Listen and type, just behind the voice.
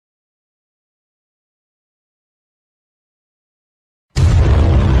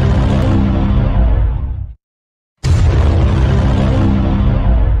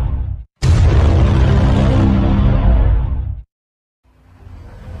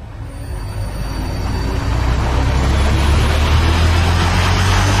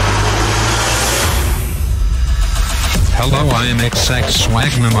I am XX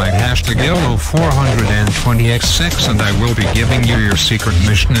Swagnamite #Illo420XX, and I will be giving you your secret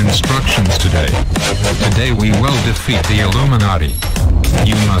mission instructions today. Today we will defeat the Illuminati.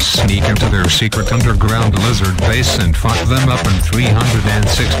 You must sneak into their secret underground lizard base and fuck them up in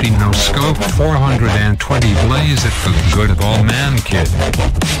 360 no scope 420 blaze it for the good of all man, kid.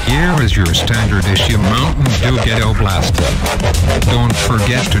 Here is your standard issue Mountain Dew Ghetto Blaster. Don't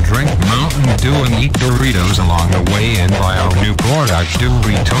forget to drink Mountain Dew and eat Doritos along the way, and buy our new product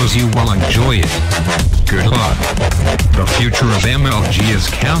Doritos. You will enjoy it. Good luck. The future of MLG is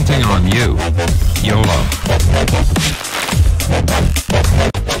counting on you. YOLO.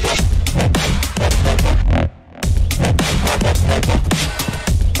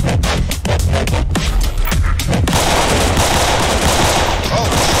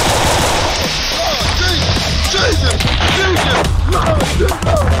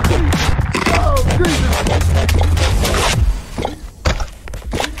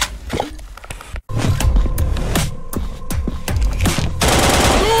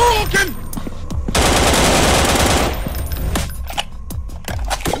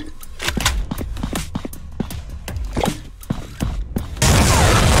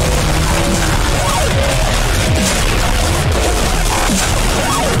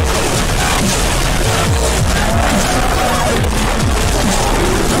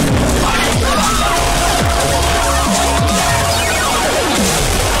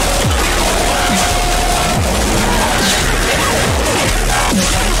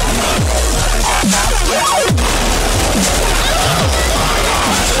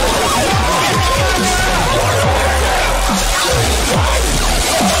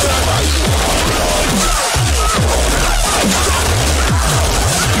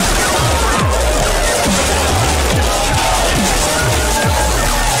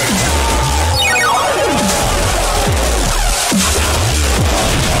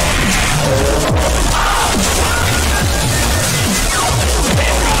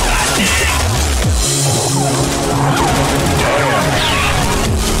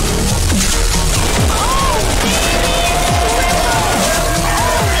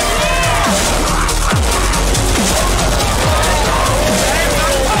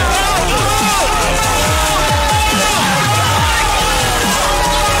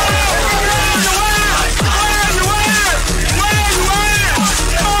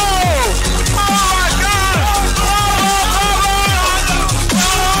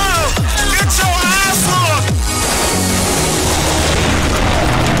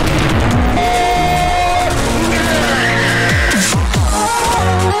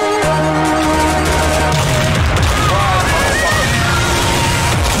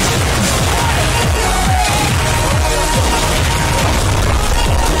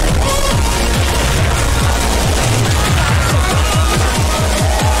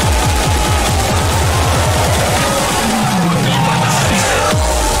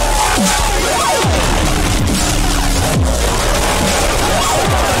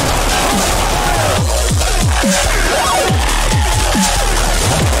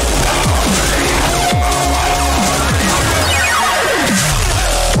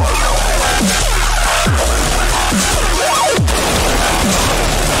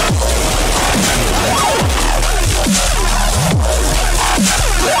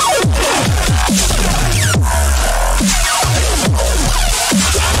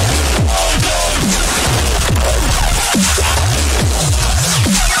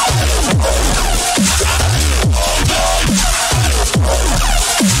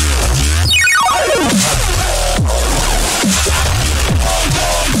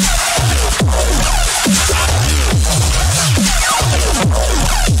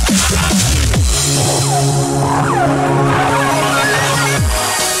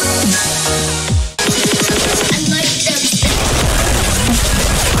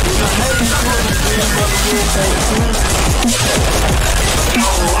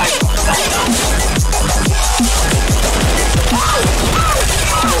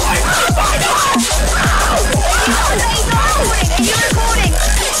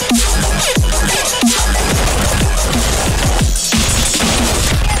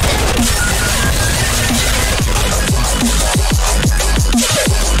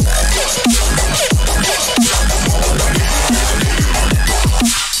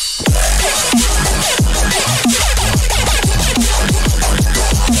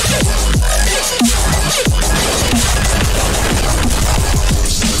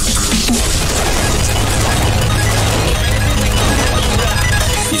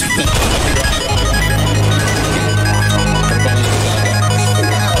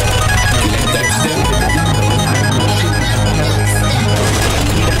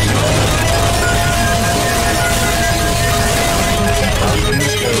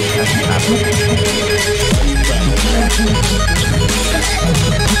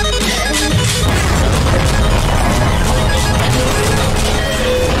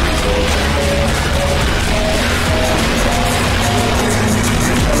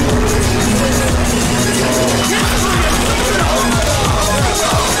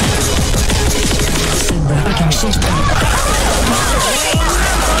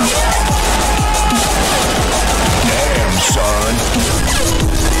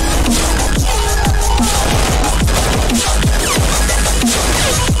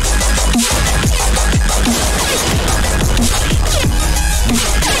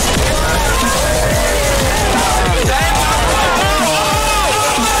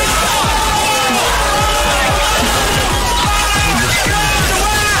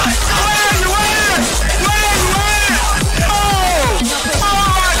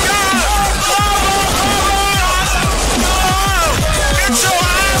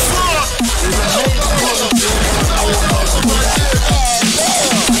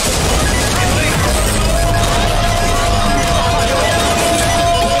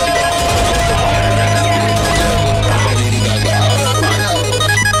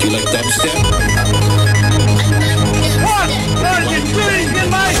 What are you doing in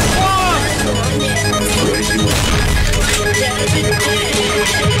my swamp?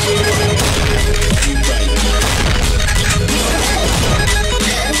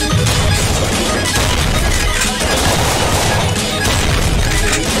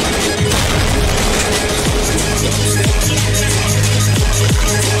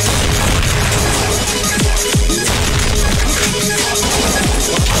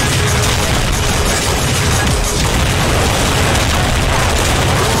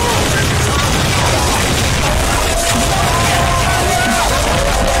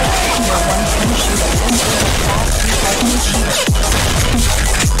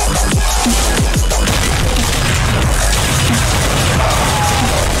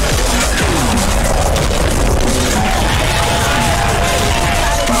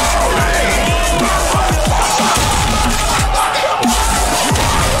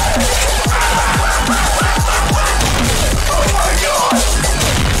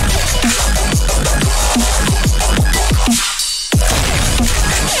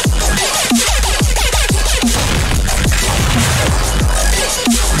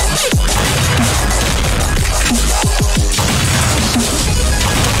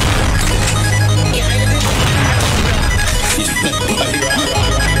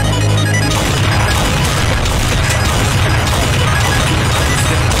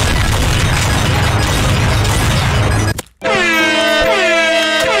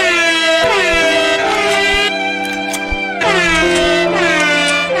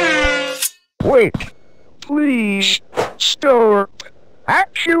 Wait, please, stop.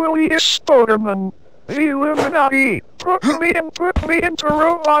 Actually, Spider-Man, the Illuminati, put me into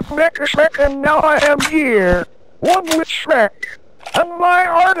robot mecha Shrek, and now I am here, one with Shrek. And my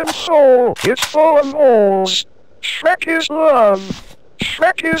heart and soul is full of holes. Shrek is love.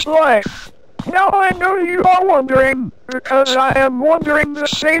 Shrek is life. Now I know you are wondering, because I am wondering the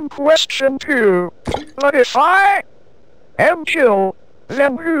same question too. But if I am killed,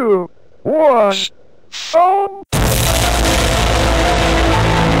 then who was phone?